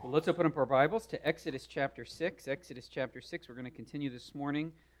Well, let's open up our Bibles to Exodus chapter 6. Exodus chapter 6, we're going to continue this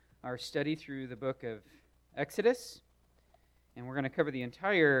morning our study through the book of Exodus. And we're going to cover the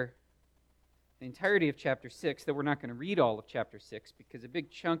entirety of chapter 6, though we're not going to read all of chapter 6 because a big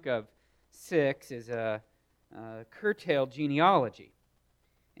chunk of 6 is a curtailed genealogy.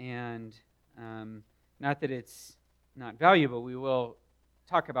 And not that it's not valuable, we will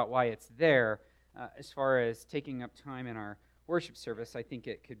talk about why it's there. As far as taking up time in our worship service, I think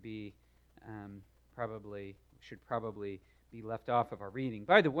it could be should probably be left off of our reading.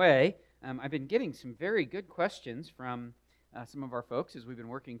 By the way, I've been getting some very good questions from some of our folks as we've been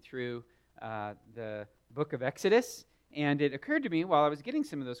working through the book of Exodus, and it occurred to me while I was getting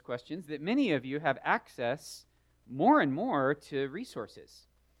some of those questions that many of you have access more and more to resources.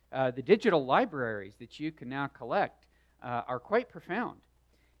 The digital libraries that you can now collect are quite profound.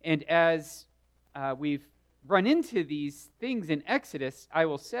 And as we've run into these things in Exodus, I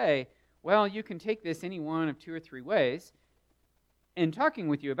will say, well, you can take this any one of two or three ways. In talking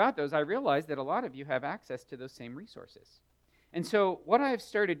with you about those, I realized that a lot of you have access to those same resources. And so what I've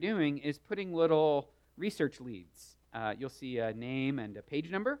started doing is putting little research leads. You'll see a name and a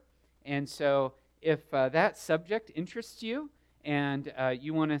page number. And so if that subject interests you and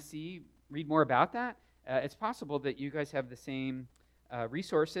you want to read more about that, it's possible that you guys have the same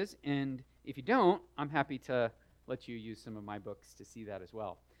resources. And if you don't, I'm happy to let you use some of my books to see that as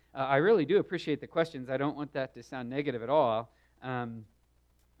well. I really do appreciate the questions. I don't want that to sound negative at all.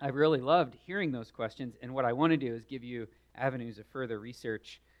 I've really loved hearing those questions, and what I want to do is give you avenues of further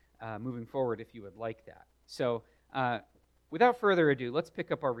research moving forward if you would like that. So without further ado, let's pick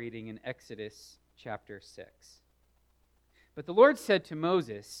up our reading in Exodus chapter 6. But the Lord said to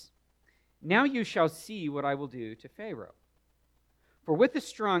Moses, "Now you shall see what I will do to Pharaoh. For with a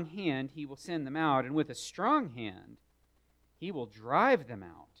strong hand he will send them out, and with a strong hand he will drive them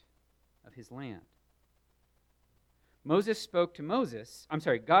out of his land." God spoke to Moses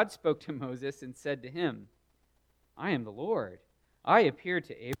and said to him, "I am the Lord. I appeared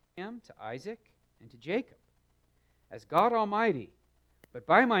to Abraham, to Isaac, and to Jacob as God Almighty, but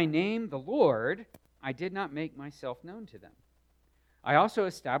by my name, the Lord, I did not make myself known to them. I also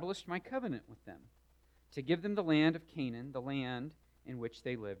established my covenant with them to give them the land of Canaan, the land in which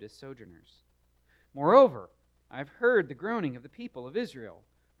they lived as sojourners. Moreover, I have heard the groaning of the people of Israel,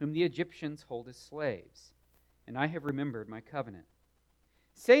 whom the Egyptians hold as slaves, and I have remembered my covenant.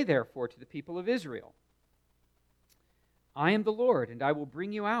 Say therefore to the people of Israel, I am the Lord, and I will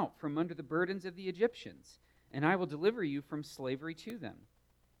bring you out from under the burdens of the Egyptians, and I will deliver you from slavery to them,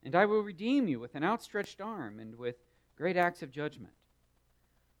 and I will redeem you with an outstretched arm and with great acts of judgment.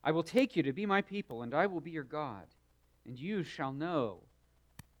 I will take you to be my people, and I will be your God. And you shall know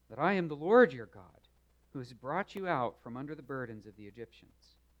that I am the Lord your God, who has brought you out from under the burdens of the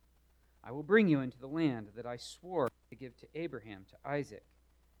Egyptians. I will bring you into the land that I swore to give to Abraham, to Isaac,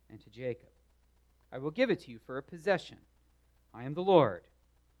 and to Jacob. I will give it to you for a possession. I am the Lord."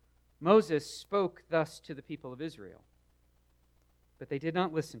 Moses spoke thus to the people of Israel, but they did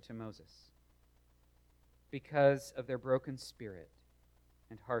not listen to Moses because of their broken spirit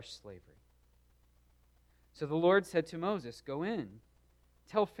and harsh slavery. So the Lord said to Moses, "Go in,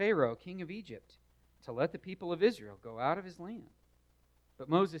 tell Pharaoh, king of Egypt, to let the people of Israel go out of his land." But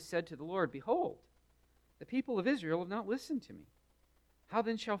Moses said to the Lord, "Behold, the people of Israel have not listened to me. How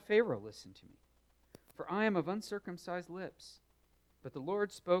then shall Pharaoh listen to me? For I am of uncircumcised lips." But the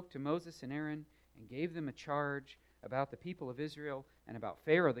Lord spoke to Moses and Aaron and gave them a charge about the people of Israel and about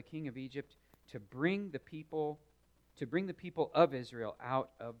Pharaoh, the king of Egypt, to bring the people of Israel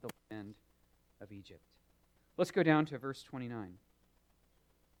out of the land of Egypt. Let's go down to verse 29.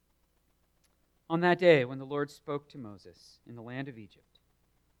 On that day when the Lord spoke to Moses in the land of Egypt,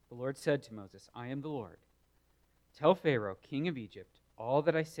 the Lord said to Moses, "I am the Lord. Tell Pharaoh, king of Egypt, all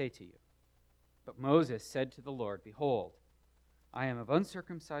that I say to you." But Moses said to the Lord, "Behold, I am of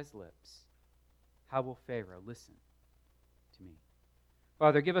uncircumcised lips. How will Pharaoh listen to me?"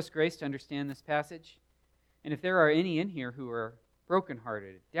 Father, give us grace to understand this passage. And if there are any in here who are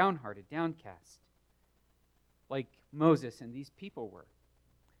brokenhearted, downcast, like Moses and these people were,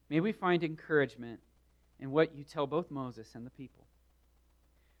 may we find encouragement in what you tell both Moses and the people.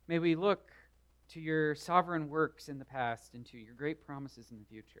 May we look to your sovereign works in the past and to your great promises in the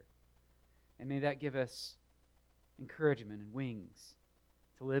future. And may that give us encouragement and wings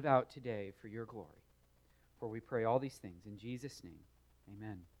to live out today for your glory. For we pray all these things in Jesus' name.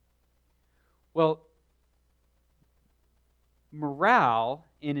 Amen. Well, morale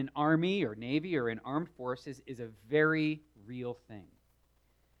in an army or navy or in armed forces is a very real thing.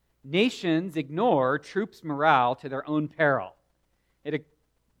 Nations ignore troops' morale to their own peril. It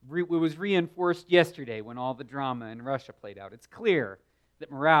it was reinforced yesterday when all the drama in Russia played out. It's clear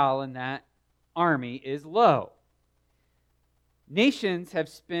that morale in that army is low. Nations have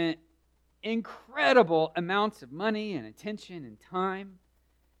spent incredible amounts of money and attention and time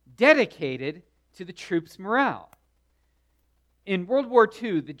dedicated to the troops' morale. In World War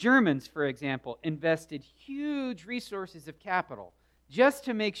II, the Germans, for example, invested huge resources of capital just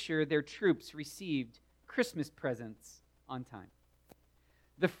to make sure their troops received Christmas presents on time.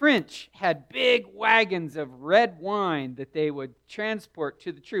 The French had big wagons of red wine that they would transport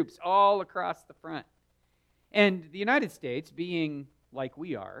to the troops all across the front. And the United States, being like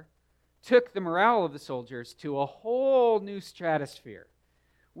we are, took the morale of the soldiers to a whole new stratosphere.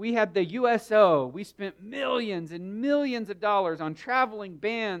 We had the USO. We spent millions and millions of dollars on traveling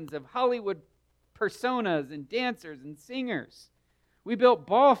bands of Hollywood personas and dancers and singers. We built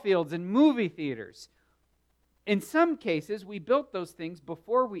ball fields and movie theaters. In some cases, we built those things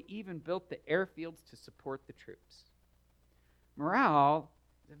before we even built the airfields to support the troops. Morale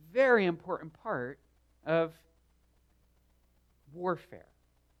is a very important part of warfare.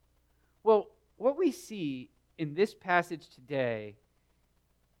 Well, what we see in this passage today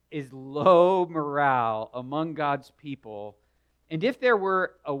is low morale among God's people. And if there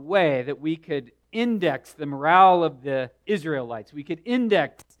were a way that we could index the morale of the Israelites, we could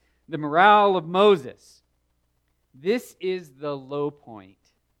index the morale of Moses, this is the low point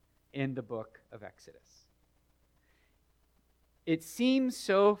in the book of Exodus. It seems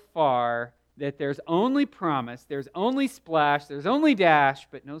so far that there's only promise, there's only splash, there's only dash,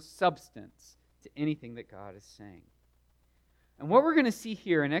 but no substance to anything that God is saying. And what we're going to see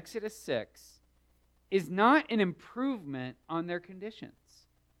here in Exodus 6 is not an improvement on their conditions,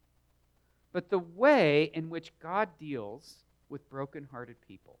 but the way in which God deals with brokenhearted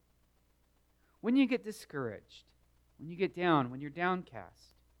people. When you get discouraged, when you get down, when you're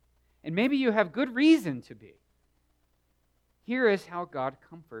downcast, and maybe you have good reason to be, here is how God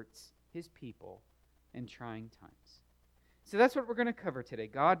comforts his people in trying times. So that's what we're going to cover today.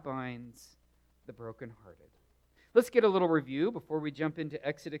 God binds the brokenhearted. Let's get a little review before we jump into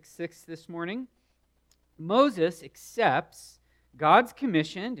Exodus 6 this morning. Moses accepts God's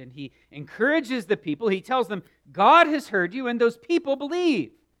commission and he encourages the people. He tells them, God has heard you, and those people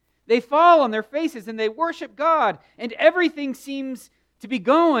believe. They fall on their faces and they worship God, and everything seems to be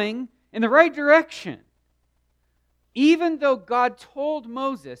going in the right direction. Even though God told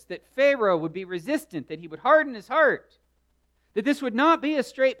Moses that Pharaoh would be resistant, that he would harden his heart, that this would not be a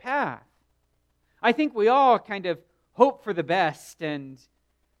straight path, I think we all kind of hope for the best and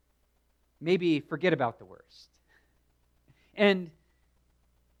maybe forget about the worst. And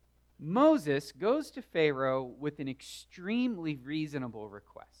Moses goes to Pharaoh with an extremely reasonable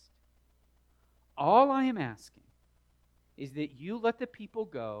request. All I am asking is that you let the people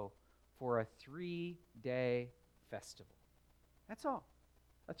go for a 3-day festival. That's all.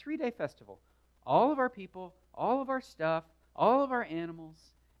 A 3-day festival. All of our people, all of our stuff, all of our animals,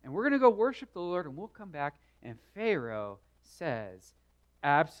 and we're going to go worship the Lord, and we'll come back. And Pharaoh says,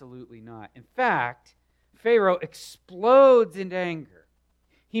 absolutely not. In fact, Pharaoh explodes into anger.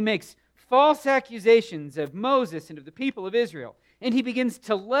 He makes false accusations of Moses and of the people of Israel, and he begins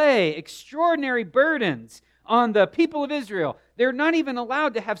to lay extraordinary burdens on the people of Israel. They're not even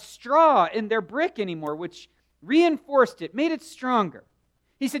allowed to have straw in their brick anymore, which reinforced it, made it stronger.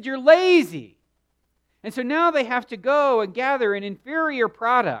 He said, you're lazy. And so now they have to go and gather an inferior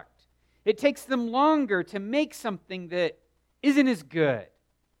product. It takes them longer to make something that isn't as good.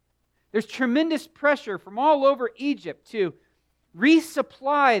 There's tremendous pressure from all over Egypt to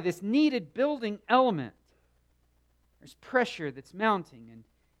resupply this needed building element. There's pressure that's mounting, and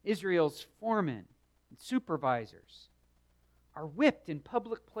Israel's foremen and supervisors are whipped in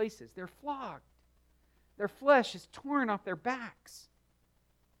public places. They're flogged. Their flesh is torn off their backs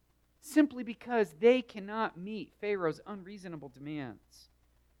simply because they cannot meet Pharaoh's unreasonable demands.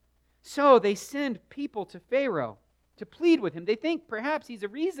 So they send people to Pharaoh to plead with him. They think perhaps he's a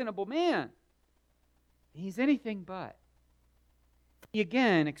reasonable man. He's anything but. He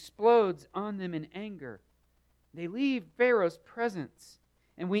again explodes on them in anger. They leave Pharaoh's presence,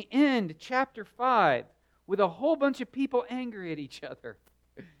 and we end chapter 5 with a whole bunch of people angry at each other.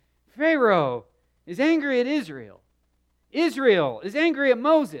 Pharaoh is angry at Israel. Israel is angry at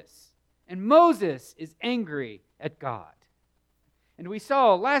Moses. And Moses is angry at God. And we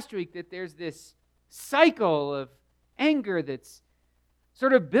saw last week that there's this cycle of anger that's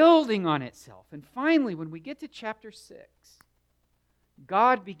sort of building on itself. And finally, when we get to chapter 6,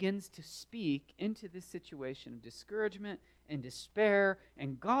 God begins to speak into this situation of discouragement and despair,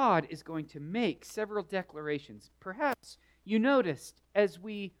 and God is going to make several declarations. Perhaps you noticed as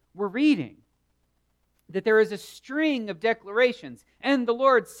we were reading that there is a string of declarations. And the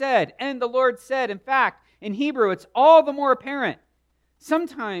Lord said, and the Lord said. In fact, in Hebrew, it's all the more apparent.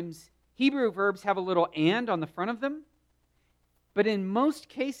 Sometimes Hebrew verbs have a little and on the front of them. But in most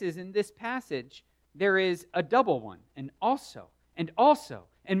cases in this passage, there is a double one. And also,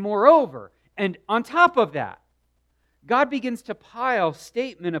 and moreover, and on top of that. God begins to pile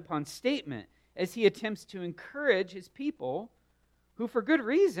statement upon statement as he attempts to encourage his people who, for good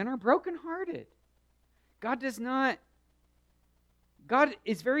reason, are brokenhearted. God is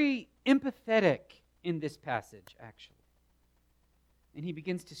very empathetic in this passage, actually. And he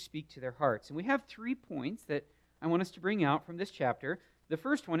begins to speak to their hearts. And we have 3 points that I want us to bring out from this chapter. The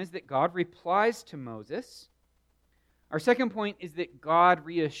first one is that God replies to Moses. Our second point is that God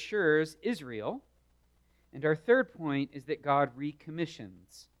reassures Israel. And our third point is that God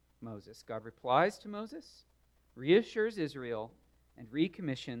recommissions Moses. God replies to Moses, reassures Israel, and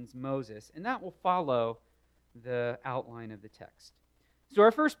recommissions Moses. And that will follow the outline of the text. So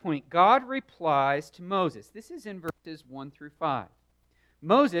our first point, God replies to Moses. This is in verses 1 through 5.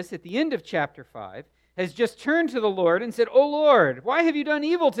 Moses, at the end of chapter 5, has just turned to the Lord and said, "O Lord, why have you done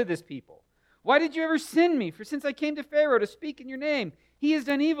evil to this people? Why did you ever send me? For since I came to Pharaoh to speak in your name, he has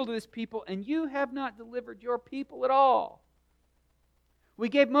done evil to this people, and you have not delivered your people at all." We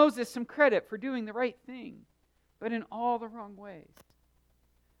gave Moses some credit for doing the right thing, but in all the wrong ways.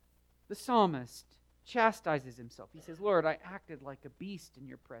 The psalmist chastises himself. He says, "Lord, I acted like a beast in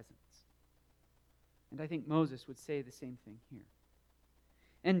your presence." And I think Moses would say the same thing here.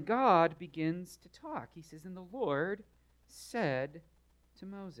 And God begins to talk. He says, "And the Lord said to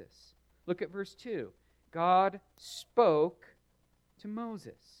Moses." Look at verse 2. God spoke to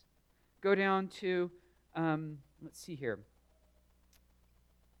Moses. Go down to, let's see here.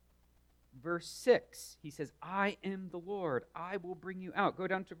 Verse 6, he says, "I am the Lord, I will bring you out." Go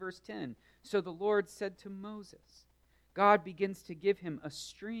down to verse 10. "So the Lord said to Moses." God begins to give him a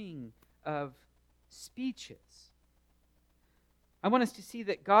string of speeches. I want us to see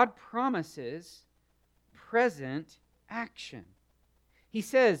that God promises present action. He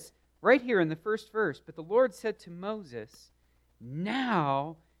says right here in the first verse, "But the Lord said to Moses,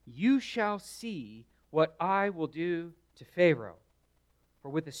 now you shall see what I will do to Pharaoh. For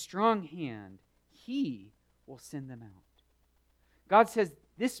with a strong hand, he will send them out." God says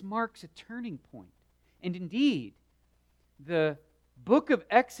this marks a turning point. And indeed, the book of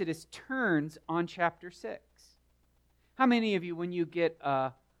Exodus turns on chapter 6. How many of you, when you get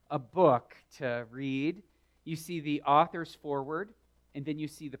a book to read, you see the author's foreword, and then you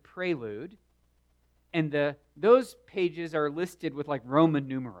see the prelude, and those pages are listed with like Roman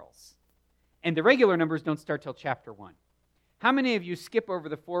numerals, and the regular numbers don't start till chapter 1. How many of you skip over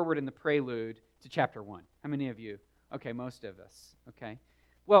the foreword and the prelude to chapter 1? How many of you? Okay, most of us. Okay.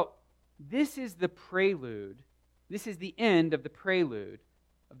 Well, this is the prelude. This is the end of the prelude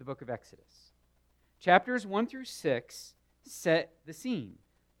of the book of Exodus. Chapters 1 through 6 set the scene.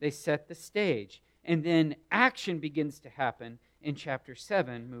 They set the stage. And then action begins to happen in chapter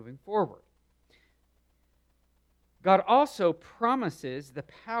 7 moving forward. God also promises the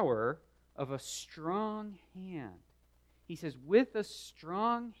power of a strong hand. He says, with a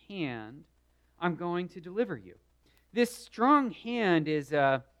strong hand, I'm going to deliver you. This strong hand is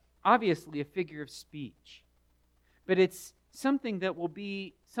obviously a figure of speech, but it's something that will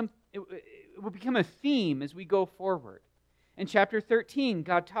become a theme as we go forward. In chapter 13,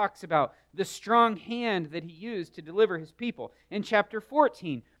 God talks about the strong hand that he used to deliver his people. In chapter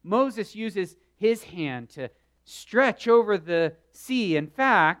 14, Moses uses his hand to stretch over the sea. In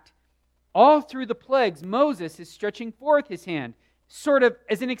fact, all through the plagues, Moses is stretching forth his hand, sort of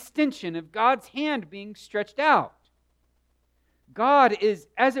as an extension of God's hand being stretched out. God is,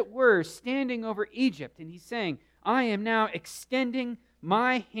 as it were, standing over Egypt, and he's saying, I am now extending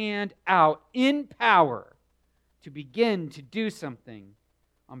my hand out in power to begin to do something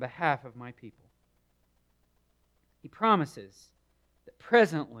on behalf of my people. He promises that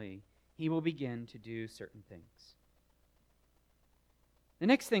presently he will begin to do certain things. The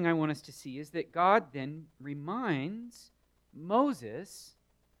next thing I want us to see is that God then reminds Moses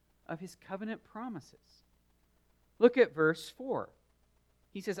of his covenant promises. Look at verse 4.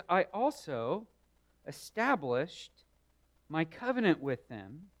 He says, I also established my covenant with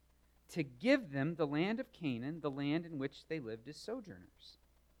them to give them the land of Canaan, the land in which they lived as sojourners.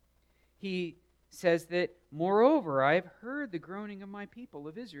 He says that, moreover, I have heard the groaning of my people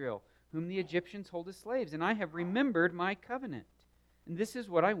of Israel, whom the Egyptians hold as slaves, and I have remembered my covenant. And this is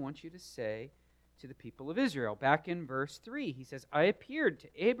what I want you to say to the people of Israel. Back in verse 3, he says, I appeared to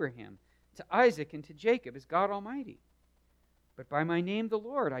Abraham, to Isaac, and to Jacob as God Almighty. but by my name, the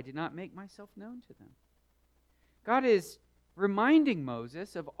Lord, I did not make myself known to them. God is reminding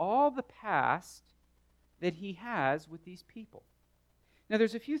Moses of all the past that he has with these people. Now,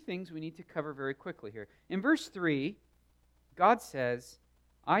 there's a few things we need to cover very quickly here. In verse 3, God says,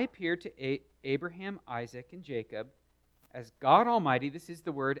 I appeared to Abraham, Isaac, and Jacob as God Almighty. This is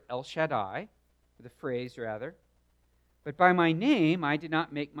the word El Shaddai, or the phrase rather. But by my name, I did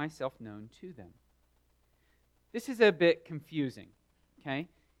not make myself known to them. This is a bit confusing, okay?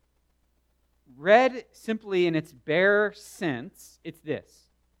 Read simply in its bare sense, it's this.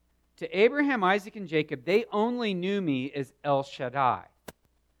 To Abraham, Isaac, and Jacob, they only knew me as El Shaddai.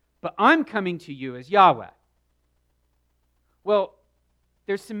 But I'm coming to you as Yahweh. Well,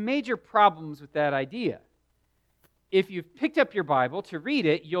 there's some major problems with that idea. If you've picked up your Bible to read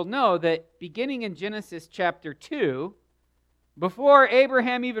it, you'll know that beginning in Genesis chapter 2, before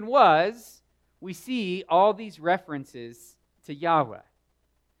Abraham even was, we see all these references to Yahweh.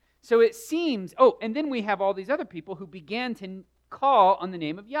 So it seems, and then we have all these other people who began to call on the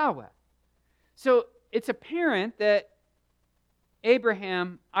name of Yahweh. So it's apparent that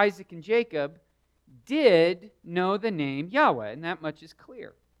Abraham, Isaac, and Jacob did know the name Yahweh, and that much is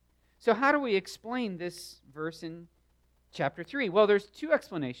clear. So how do we explain this verse in chapter 3? Well, there's two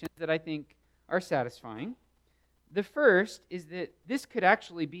explanations that I think are satisfying. The first is that this could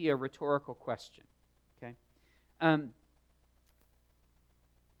actually be a rhetorical question. Okay,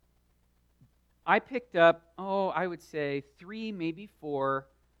 I picked up, I would say 3, maybe 4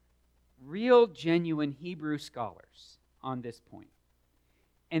 real, genuine Hebrew scholars on this point.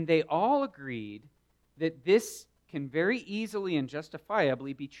 And they all agreed that this can very easily and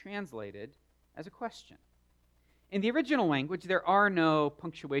justifiably be translated as a question. In the original language, there are no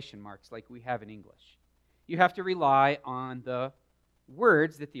punctuation marks like we have in English. You have to rely on the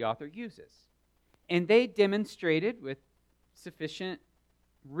words that the author uses. And they demonstrated with sufficient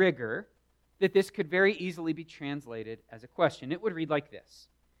rigor that this could very easily be translated as a question. It would read like this.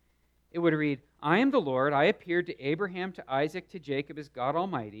 It would read, I am the Lord, I appeared to Abraham, to Isaac, to Jacob as God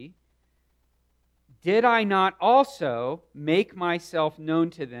Almighty. Did I not also make myself known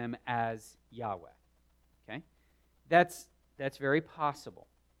to them as Yahweh? Okay? That's very possible.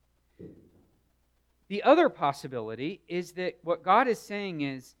 The other possibility is that what God is saying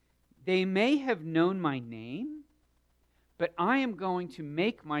is, they may have known my name, but I am going to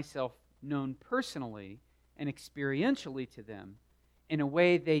make myself known personally and experientially to them in a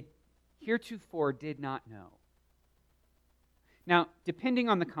way they heretofore did not know. Now, depending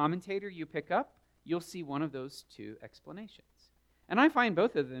on the commentator you pick up, you'll see one of those two explanations. And I find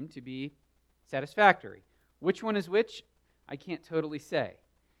both of them to be satisfactory. Which one is which, I can't totally say.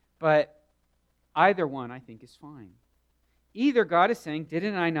 But either one, I think, is fine. Either God is saying,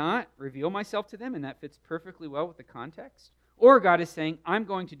 didn't I not reveal myself to them? And that fits perfectly well with the context. Or God is saying, I'm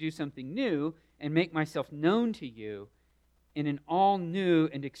going to do something new and make myself known to you in an all new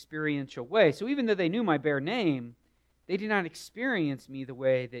and experiential way. So even though they knew my bare name, they did not experience me the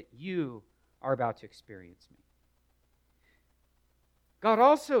way that you are about to experience me. God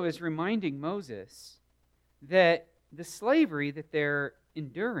also is reminding Moses that the slavery that they're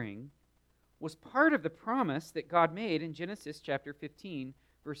enduring was part of the promise that God made in Genesis chapter 15,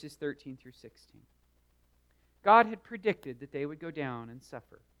 verses 13 through 16. God had predicted that they would go down and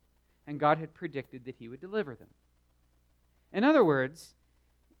suffer, and God had predicted that he would deliver them. In other words,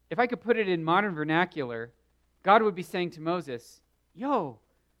 if I could put it in modern vernacular, God would be saying to Moses,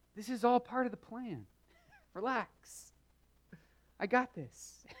 this is all part of the plan. Relax. I got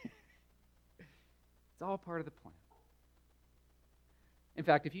this. It's all part of the plan. In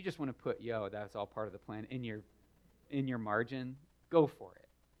fact, if you just want to put, that's all part of the plan in your margin, go for it.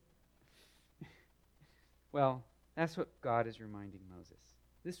 Well, that's what God is reminding Moses.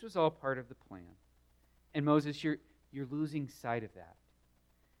 This was all part of the plan. And Moses, you're losing sight of that.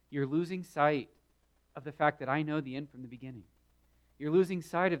 You're losing sight of the fact that I know the end from the beginning. You're losing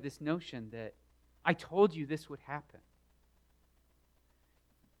sight of this notion that I told you this would happen.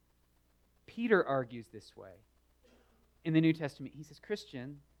 Peter argues this way in the New Testament. He says,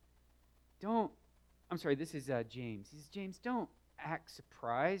 Christian, this is James. He says, James, don't act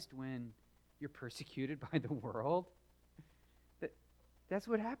surprised when you're persecuted by the world. That's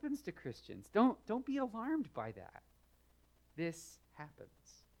what happens to Christians. Don't be alarmed by that. This happens.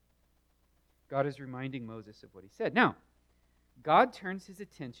 God is reminding Moses of what he said. Now, God turns his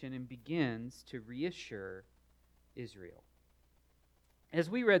attention and begins to reassure Israel. As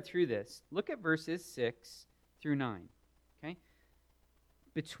we read through this, look at verses 6 through 9. Okay?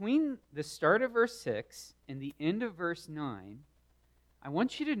 Between the start of verse 6 and the end of verse 9, I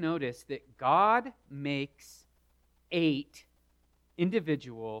want you to notice that God makes 8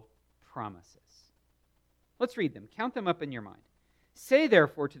 individual promises. Let's read them. Count them up in your mind. Say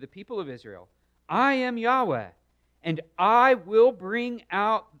therefore to the people of Israel, I am Yahweh, and I will bring you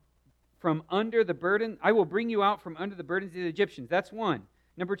out from under the burdens of the Egyptians. That's one.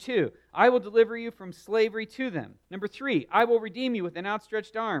 Number 2, I will deliver you from slavery to them. Number 3, I will redeem you with an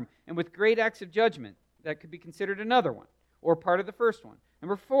outstretched arm and with great acts of judgment. That could be considered another one, or part of the first one.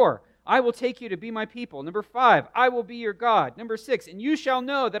 Number 4, I will take you to be my people. Number 5, I will be your God. Number 6, and you shall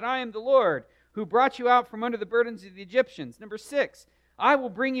know that I am the Lord who brought you out from under the burdens of the Egyptians. Number 7, I will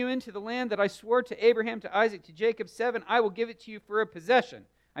bring you into the land that I swore to Abraham, to Isaac, to Jacob. 7, I will give it to you for a possession.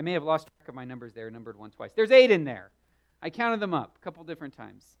 I may have lost track of my numbers there, numbered one twice. There's 8 in there. I counted them up a couple different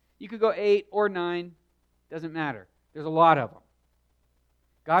times. You could go 8 or 9. Doesn't matter. There's a lot of them.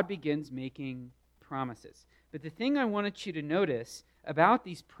 God begins making promises. But the thing I wanted you to notice about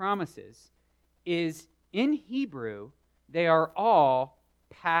these promises is in Hebrew, they are all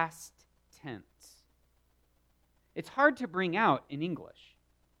past tense. It's hard to bring out in English,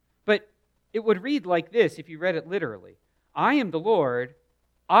 but it would read like this if you read it literally. I am the Lord.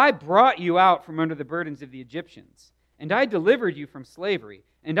 I brought you out from under the burdens of the Egyptians, and I delivered you from slavery,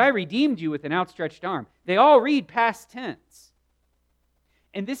 and I redeemed you with an outstretched arm. They all read past tense.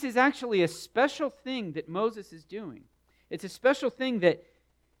 And this is actually a special thing that Moses is doing. It's a special thing that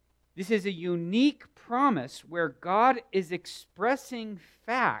this is a unique promise where God is expressing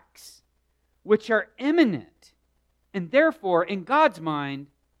facts which are imminent and therefore, in God's mind,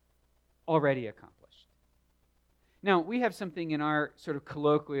 already accomplished. Now, we have something in our sort of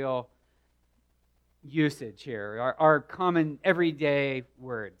colloquial usage here, our common everyday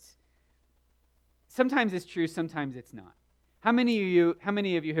words. Sometimes it's true, sometimes it's not. How many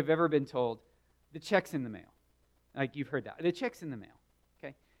of you have ever been told, the check's in the mail? Like you've heard that. The check's in the mail.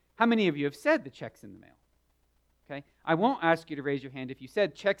 Okay? How many of you have said the check's in the mail? Okay? I won't ask you to raise your hand if you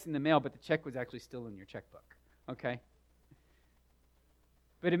said check's in the mail, but the check was actually still in your checkbook. Okay?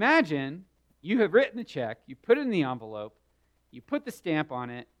 But imagine you have written the check, you put it in the envelope, you put the stamp on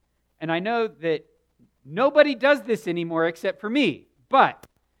it, and I know that nobody does this anymore except for me, but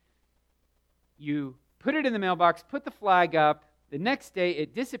you put it in the mailbox, put the flag up, the next day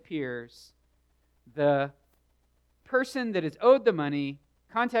it disappears, the person that is owed the money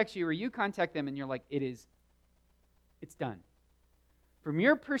contacts you or you contact them and you're like, it's done. From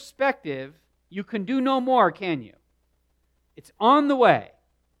your perspective, you can do no more, can you? It's on the way.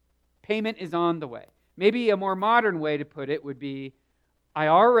 Payment is on the way. Maybe a more modern way to put it would be, I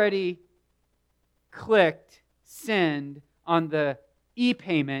already clicked send on the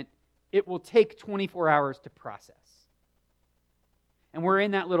e-payment. It will take 24 hours to process. And we're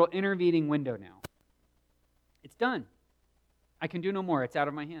in that little intervening window now. It's done. I can do no more. It's out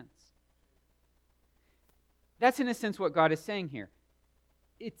of my hands. That's in a sense what God is saying here.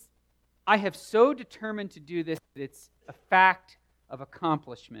 I have so determined to do this that it's a fact of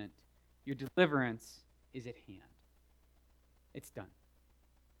accomplishment. Your deliverance is at hand. It's done.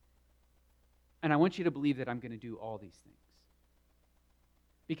 And I want you to believe that I'm going to do all these things.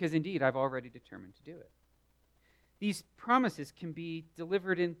 Because indeed, I've already determined to do it. These promises can be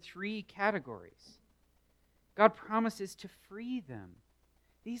delivered in 3 categories. God promises to free them.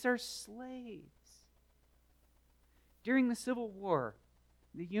 These are slaves. During the Civil War,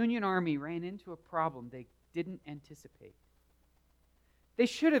 the Union Army ran into a problem they didn't anticipate. They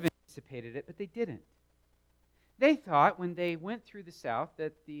should have anticipated it, but they didn't. They thought when they went through the South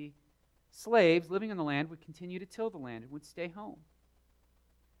that the slaves living on the land would continue to till the land and would stay home.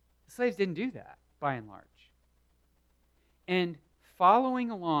 The slaves didn't do that, by and large. And following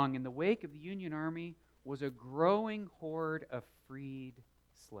along in the wake of the Union Army was a growing horde of freed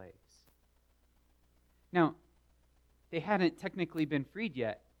slaves. Now, they hadn't technically been freed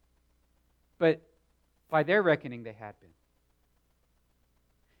yet, but by their reckoning, they had been.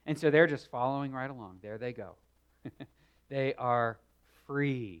 And so they're just following right along. There they go. They are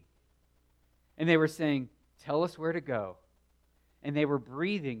free. And they were saying, tell us where to go. And they were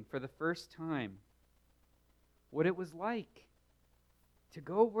breathing for the first time what it was like to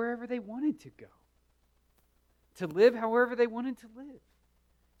go wherever they wanted to go, to live however they wanted to live,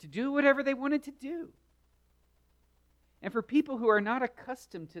 to do whatever they wanted to do. And for people who are not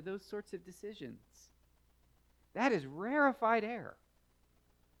accustomed to those sorts of decisions, that is rarefied air.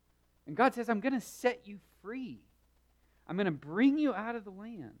 And God says, I'm going to set you free. I'm going to bring you out of the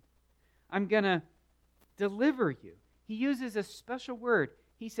land. I'm going to deliver you. He uses a special word.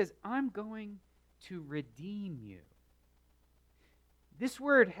 He says, I'm going to redeem you. This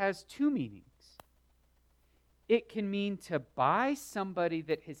word has 2 meanings. It can mean to buy somebody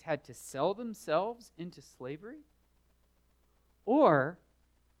that has had to sell themselves into slavery, Or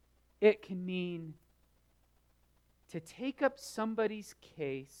it can mean to take up somebody's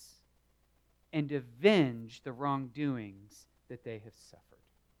case and avenge the wrongdoings that they have suffered.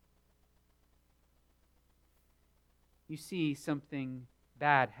 You see something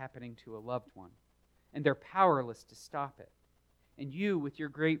bad happening to a loved one, and they're powerless to stop it. And you, with your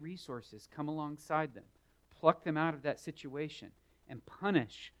great resources, come alongside them, pluck them out of that situation, and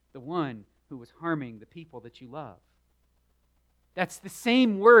punish the one who was harming the people that you love. That's the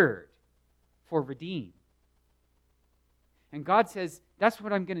same word for redeem. And God says, that's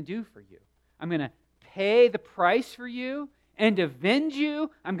what I'm going to do for you. I'm going to pay the price for you and avenge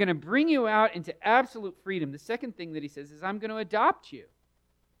you. I'm going to bring you out into absolute freedom. The second thing that he says is, I'm going to adopt you.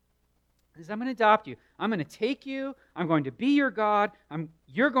 He says, I'm going to adopt you. I'm going to take you. I'm going to be your God.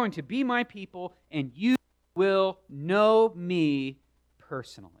 You're going to be my people, and you will know me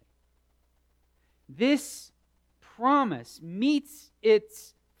personally. This promise meets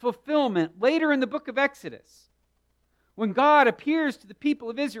its fulfillment later in the book of Exodus, when God appears to the people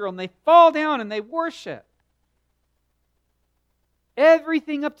of Israel and they fall down and they worship.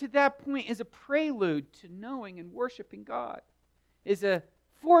 Everything up to that point is a prelude to knowing and worshiping God, is a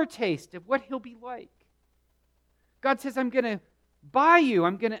foretaste of what he'll be like. God says, I'm going to buy you,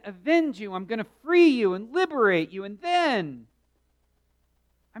 I'm going to avenge you, I'm going to free you and liberate you, and then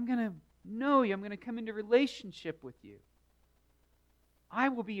I'm going to know you, I'm going to come into relationship with you. I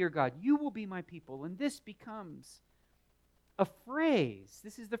will be your God, you will be my people, and this becomes a phrase.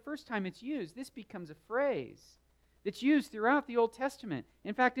 This is the first time it's used. This becomes a phrase that's used throughout the Old Testament,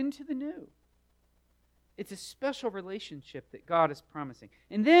 in fact, into the New. It's a special relationship that God is promising.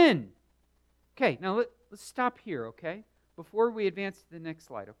 And then, okay, now let's stop here, okay? Before we advance to the next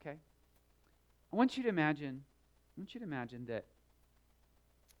slide, okay? I want you to imagine that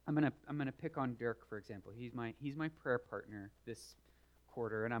I'm gonna pick on Dirk, for example. He's my prayer partner this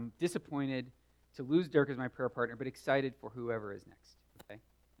quarter, and I'm disappointed to lose Dirk as my prayer partner, but excited for whoever is next, okay?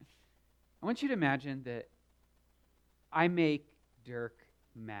 I want you to imagine that I make Dirk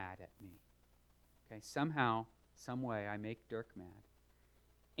mad at me. Okay, somehow, some way, I make Dirk mad.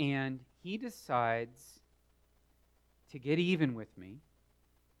 And he decides to get even with me.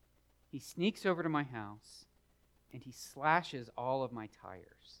 He sneaks over to my house, and he slashes all of my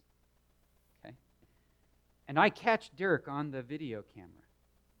tires. Okay? And I catch Dirk on the video camera.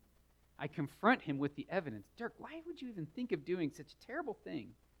 I confront him with the evidence. Dirk, why would you even think of doing such a terrible thing?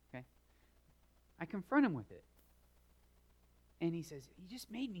 Okay? I confront him with it. And he says, you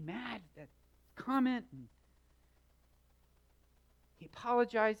just made me mad, that comment. And he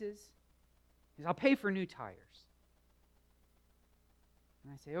apologizes. He says, I'll pay for new tires.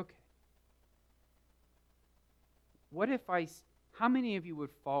 And I say, okay. How many of you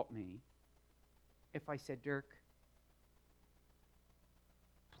would fault me if I said, Dirk,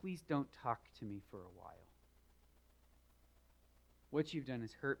 please don't talk to me for a while. What you've done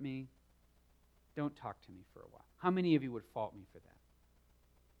has hurt me. Don't talk to me for a while. How many of you would fault me for that?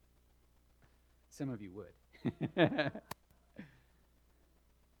 Some of you would.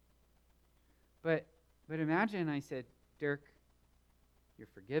 But imagine I said, Dirk, you're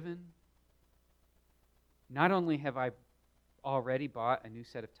forgiven. Not only have I already bought a new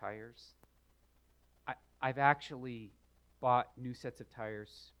set of tires, I've actually bought new sets of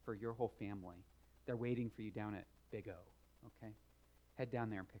tires for your whole family. They're waiting for you down at Big O, okay? Head down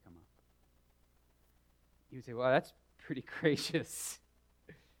there and pick them up. You would say, well, that's pretty gracious.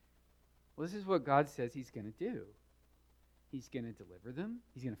 Well, this is what God says he's going to do. He's going to deliver them.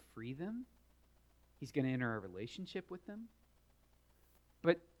 He's going to free them. He's going to enter a relationship with them.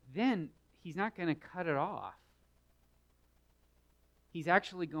 But then he's not going to cut it off. He's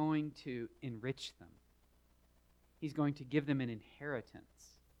actually going to enrich them. He's going to give them an inheritance.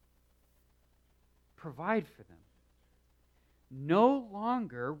 Provide for them. No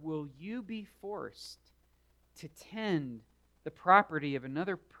longer will you be forced to tend the property of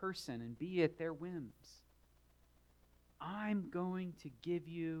another person and be at their whims. I'm going to give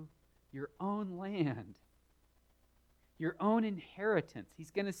you your own land, your own inheritance.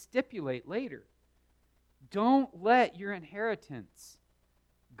 He's going to stipulate later. Don't let your inheritance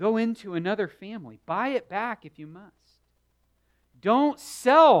go into another family. Buy it back if you must. Don't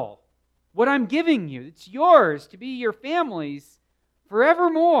sell what I'm giving you. It's yours to be your family's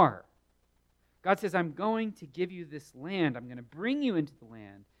forevermore. God says, I'm going to give you this land. I'm going to bring you into the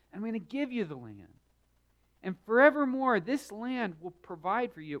land. I'm going to give you the land. And forevermore, this land will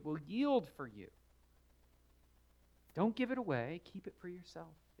provide for you. It will yield for you. Don't give it away. Keep it for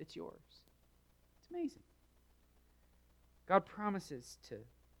yourself. It's yours. It's amazing. God promises to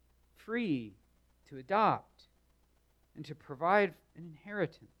free, to adopt, and to provide an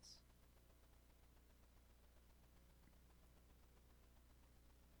inheritance.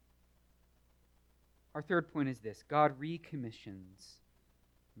 Our third point is this: God recommissions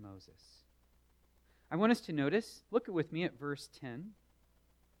Moses. I want us to notice, look with me at verse 10.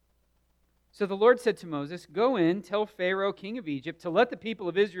 So the Lord said to Moses, "Go in, tell Pharaoh, king of Egypt, to let the people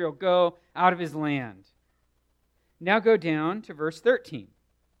of Israel go out of his land." Now go down to verse 13.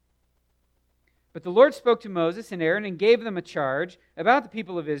 But the Lord spoke to Moses and Aaron and gave them a charge about the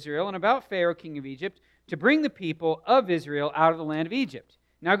people of Israel and about Pharaoh, king of Egypt, to bring the people of Israel out of the land of Egypt.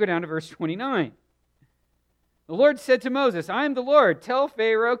 Now go down to verse 29. The Lord said to Moses, "I am the Lord. Tell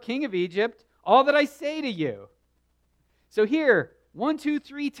Pharaoh, king of Egypt, all that I say to you." So here, 1, 2,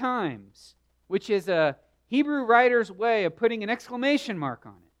 3 times, which is a Hebrew writer's way of putting an exclamation mark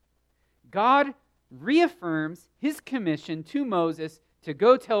on it, God reaffirms his commission to Moses to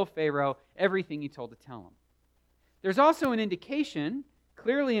go tell Pharaoh everything he told to tell him. There's also an indication,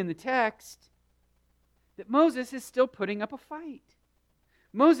 clearly in the text, that Moses is still putting up a fight.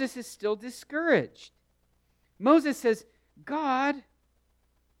 Moses is still discouraged. Moses says, "God,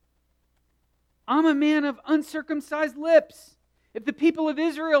 I'm a man of uncircumcised lips. If the people of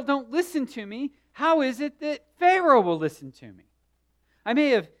Israel don't listen to me, how is it that Pharaoh will listen to me?" I may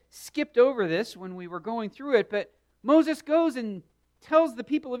have skipped over this when we were going through it, but Moses goes and tells the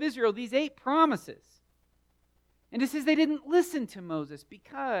people of Israel these 8 promises. And it says they didn't listen to Moses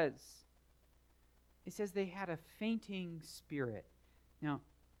because it says they had a fainting spirit. Now,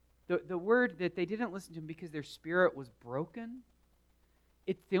 the word that they didn't listen to him because their spirit was broken,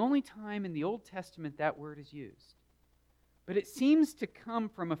 it's the only time in the Old Testament that word is used. But it seems to come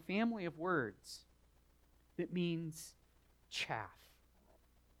from a family of words that means chaff.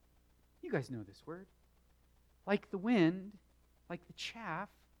 You guys know this word. Like the wind, like the chaff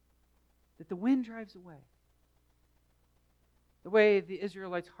that the wind drives away. The way the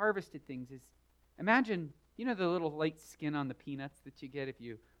Israelites harvested things is, imagine, you know the little light skin on the peanuts that you get if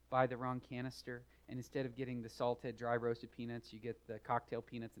you buy the wrong canister, and instead of getting the salted, dry roasted peanuts, you get the cocktail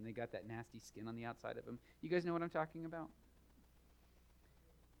peanuts, and they got that nasty skin on the outside of them. You guys know what I'm talking about?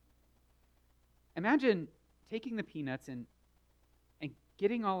 Imagine taking the peanuts and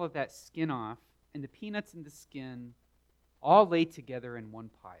getting all of that skin off, and the peanuts and the skin all laid together in one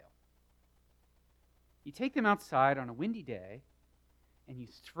pile. You take them outside on a windy day, and you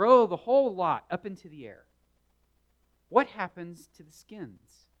throw the whole lot up into the air. What happens to the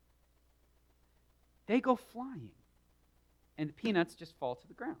skins? They go flying, and the peanuts just fall to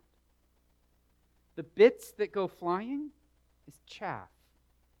the ground. The bits that go flying is chaff.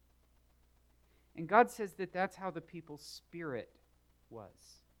 And God says that that's how the people's spirit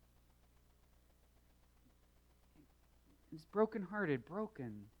was. It was brokenhearted,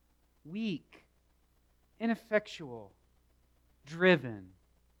 broken, weak, ineffectual, driven,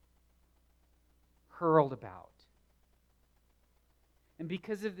 hurled about. And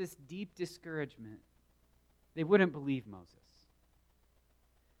because of this deep discouragement, they wouldn't believe Moses.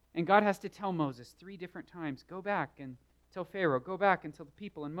 And God has to tell Moses 3 different times, go back and tell Pharaoh, go back and tell the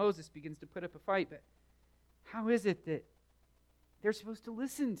people. And Moses begins to put up a fight. But how is it that they're supposed to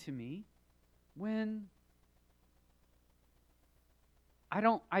listen to me when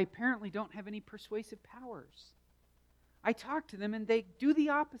I apparently don't have any persuasive powers? I talk to them and they do the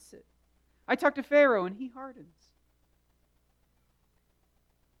opposite. I talk to Pharaoh and he hardens.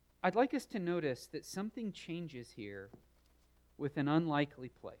 I'd like us to notice that something changes here with an unlikely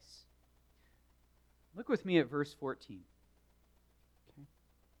place. Look with me at verse 14. Okay.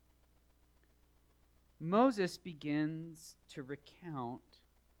 Moses begins to recount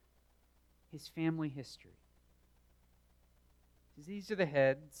his family history. These are the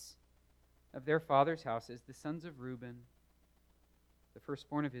heads of their fathers' houses, the sons of Reuben, the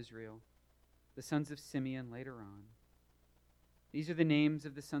firstborn of Israel, the sons of Simeon later on. These are the names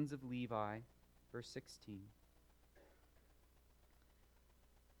of the sons of Levi, verse 16.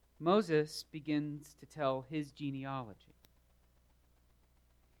 Moses begins to tell his genealogy.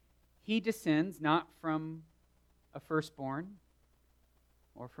 He descends not from a firstborn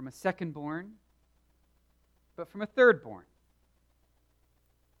or from a secondborn, but from a thirdborn.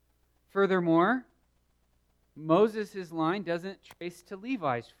 Furthermore, Moses' line doesn't trace to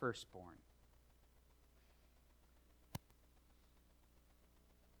Levi's firstborn.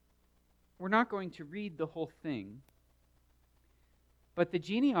 We're not going to read the whole thing, but the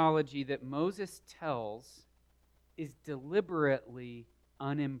genealogy that Moses tells is deliberately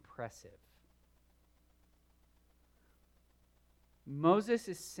unimpressive. Moses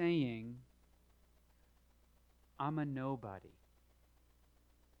is saying, I'm a nobody.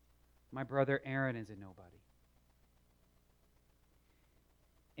 My brother Aaron is a nobody.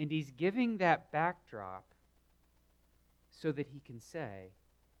 And he's giving that backdrop so that he can say,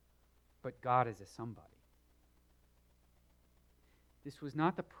 but God is a somebody. This was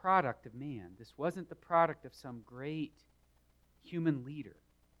not the product of man. This wasn't the product of some great human leader.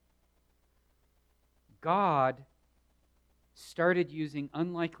 God started using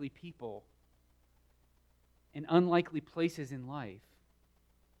unlikely people in unlikely places in life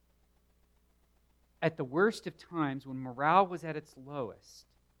at the worst of times when morale was at its lowest.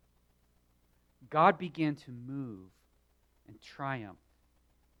 God began to move and triumph,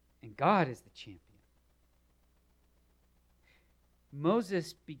 and God is the champion.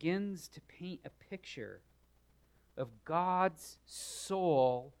 Moses begins to paint a picture of God's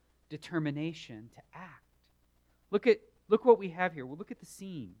sole determination to act. Look what we have here. We'll look at the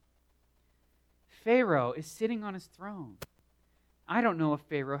scene. Pharaoh is sitting on his throne. I don't know if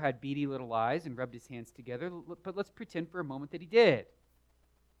Pharaoh had beady little eyes and rubbed his hands together, but let's pretend for a moment that he did.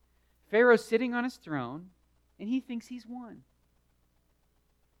 Pharaoh's sitting on his throne, and he thinks he's won.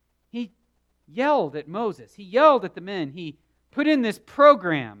 He yelled at Moses. He yelled at the men. He put in this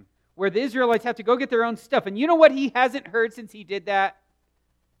program where the Israelites have to go get their own stuff. And you know what he hasn't heard since he did that?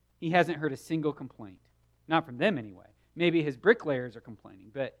 He hasn't heard a single complaint. Not from them anyway. Maybe his bricklayers are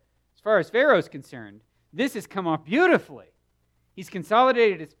complaining. But as far as Pharaoh's concerned, this has come off beautifully. He's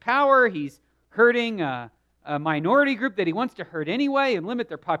consolidated his power. He's hurting a minority group that he wants to hurt anyway and limit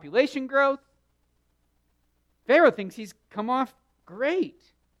their population growth. Pharaoh thinks he's come off great.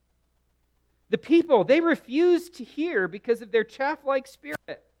 The people, they refuse to hear because of their chaff-like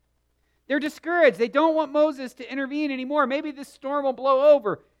spirit. They're discouraged. They don't want Moses to intervene anymore. Maybe this storm will blow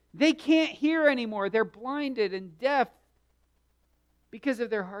over. They can't hear anymore. They're blinded and deaf because of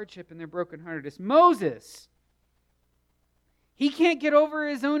their hardship and their brokenheartedness. Moses, he can't get over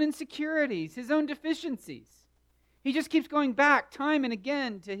his own insecurities, his own deficiencies. He just keeps going back time and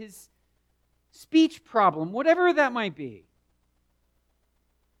again to his speech problem, whatever that might be.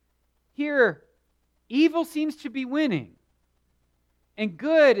 Here, evil seems to be winning, and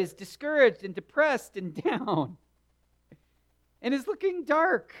good is discouraged and depressed and down, and is looking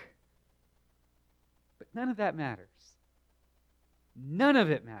dark. But none of that matters. None of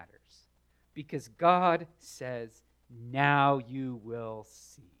it matters, because God says, now you will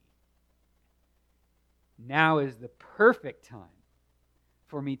see. Now is the perfect time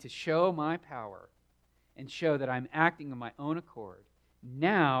for me to show my power and show that I'm acting on my own accord.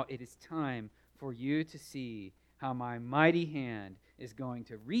 Now it is time for you to see how my mighty hand is going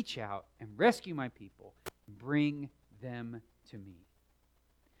to reach out and rescue my people and bring them to me.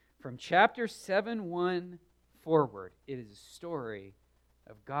 From chapter 7:1 forward, it is a story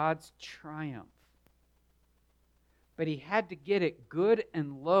of God's triumph. But he had to get it good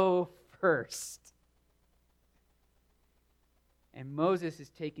and low first. And Moses is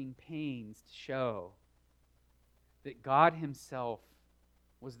taking pains to show that God himself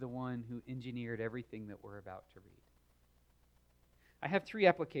was the one who engineered everything that we're about to read. I have 3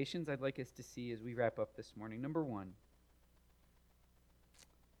 applications I'd like us to see as we wrap up this morning. Number 1,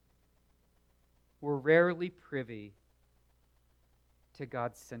 we're rarely privy to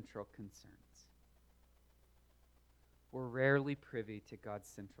God's central concerns. We're rarely privy to God's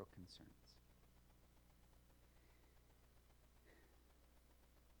central concerns.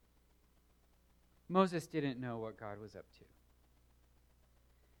 Moses didn't know what God was up to.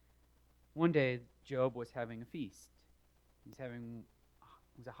 One day, Job was having a feast. It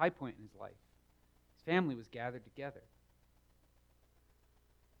was a high point in his life. His family was gathered together.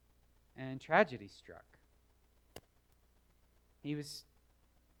 And tragedy struck. He was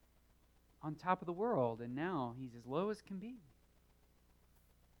on top of the world, and now he's as low as can be.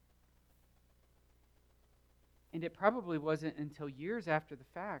 And it probably wasn't until years after the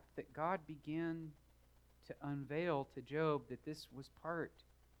fact that God began to unveil to Job that this was part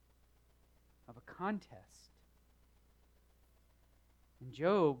of a contest. And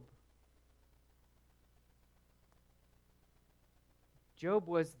Job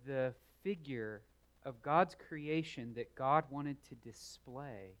was the figure of God's creation that God wanted to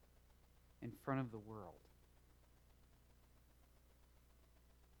display in front of the world.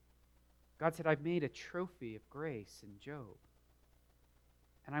 God said, I've made a trophy of grace in Job,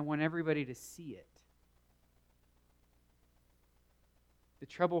 and I want everybody to see it. The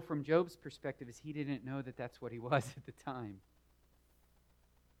trouble from Job's perspective is he didn't know that that's what he was at the time.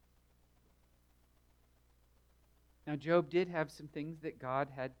 Now, Job did have some things that God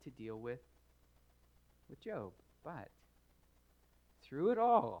had to deal with Job, but through it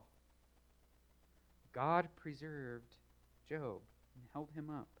all, God preserved Job and held him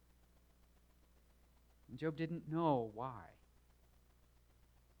up. And Job didn't know why.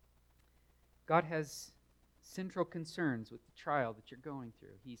 God has central concerns with the trial that you're going through.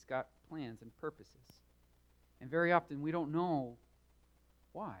 He's got plans and purposes. And very often we don't know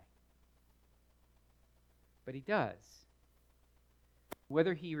why. But he does.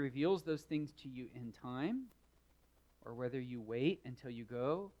 Whether he reveals those things to you in time, or whether you wait until you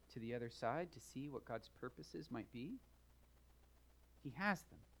go to the other side to see what God's purposes might be, he has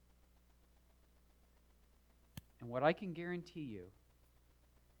them. And what I can guarantee you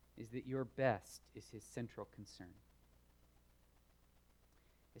is that your best is his central concern.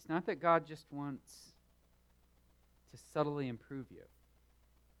 It's not that God just wants to subtly improve you.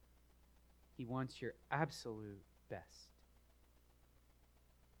 He wants your absolute best.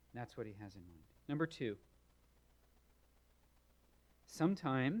 And that's what he has in mind. Number 2.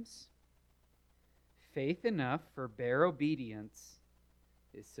 Sometimes faith enough for bare obedience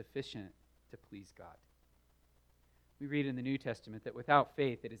is sufficient to please God. We read in the New Testament that without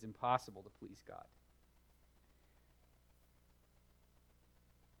faith it is impossible to please God.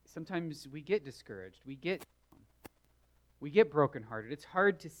 Sometimes we get discouraged. We get brokenhearted. It's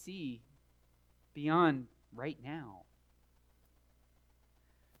hard to see beyond right now.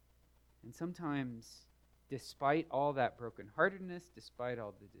 And sometimes, despite all that brokenheartedness, despite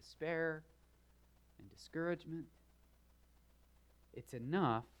all the despair and discouragement, it's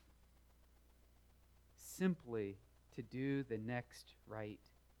enough simply to do the next right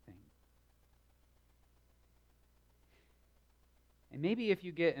thing. And maybe if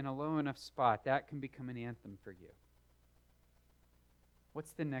you get in a low enough spot, that can become an anthem for you.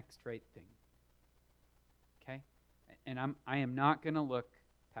 What's the next right thing? Okay? And I am not going to look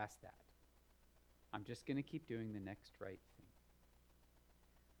past that. I'm just going to keep doing the next right thing.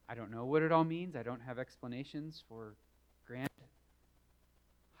 I don't know what it all means. I don't have explanations for grand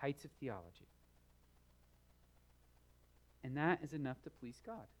heights of theology. And that is enough to please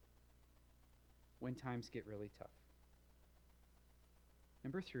God when times get really tough.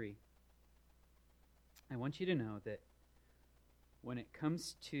 Number 3, I want you to know that when it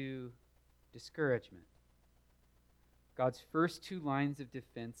comes to discouragement, God's first 2 lines of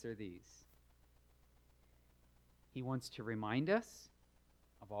defense are these. He wants to remind us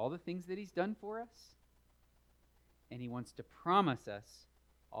of all the things that he's done for us, and he wants to promise us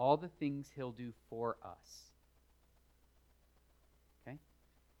all the things he'll do for us. Okay?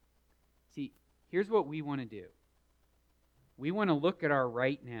 See, here's what we want to do. We want to look at our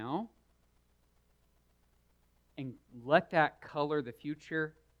right now and let that color the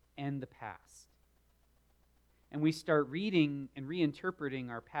future and the past. And we start reading and reinterpreting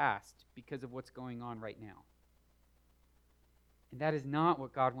our past because of what's going on right now. And that is not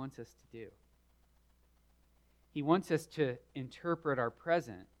what God wants us to do. He wants us to interpret our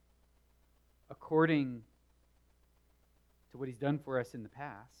present according to what he's done for us in the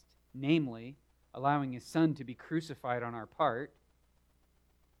past, namely, allowing his Son to be crucified on our part,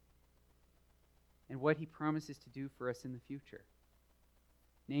 and what he promises to do for us in the future,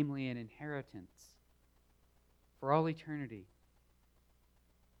 namely an inheritance for all eternity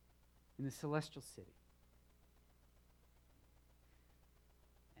in the celestial city.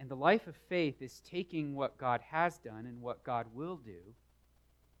 And the life of faith is taking what God has done and what God will do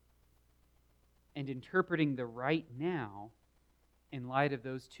and interpreting the right now in light of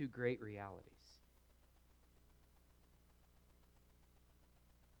those 2 great realities.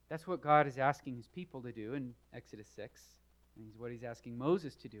 That's what God is asking his people to do in Exodus 6. And it's what he's asking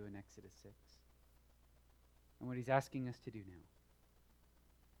Moses to do in Exodus 6. And what he's asking us to do now.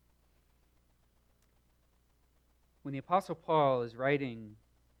 When the Apostle Paul is writing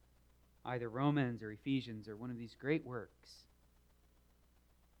either Romans or Ephesians or one of these great works,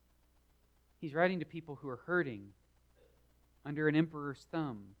 he's writing to people who are hurting under an emperor's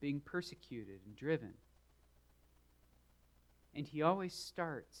thumb, being persecuted and driven. And he always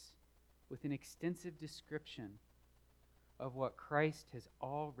starts with an extensive description of what Christ has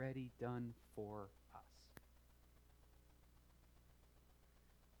already done for us.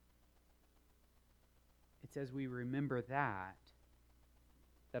 It's as we remember that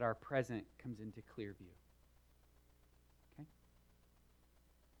our present comes into clear view. Okay?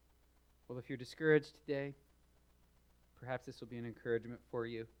 Well, if you're discouraged today, perhaps this will be an encouragement for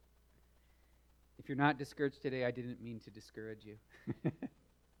you. If you're not discouraged today, I didn't mean to discourage you.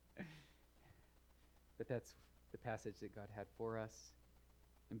 But that's the passage that God had for us.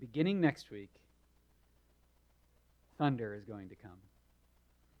 And beginning next week, thunder is going to come.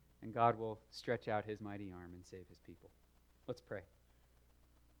 And God will stretch out his mighty arm and save his people. Let's pray.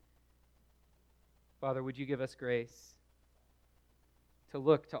 Father, would you give us grace to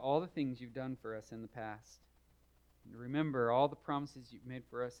look to all the things you've done for us in the past and remember all the promises you've made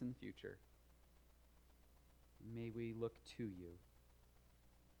for us in the future. May we look to you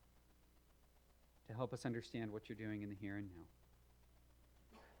to help us understand what you're doing in the here and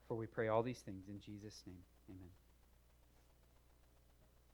now. For we pray all these things in Jesus' name. Amen.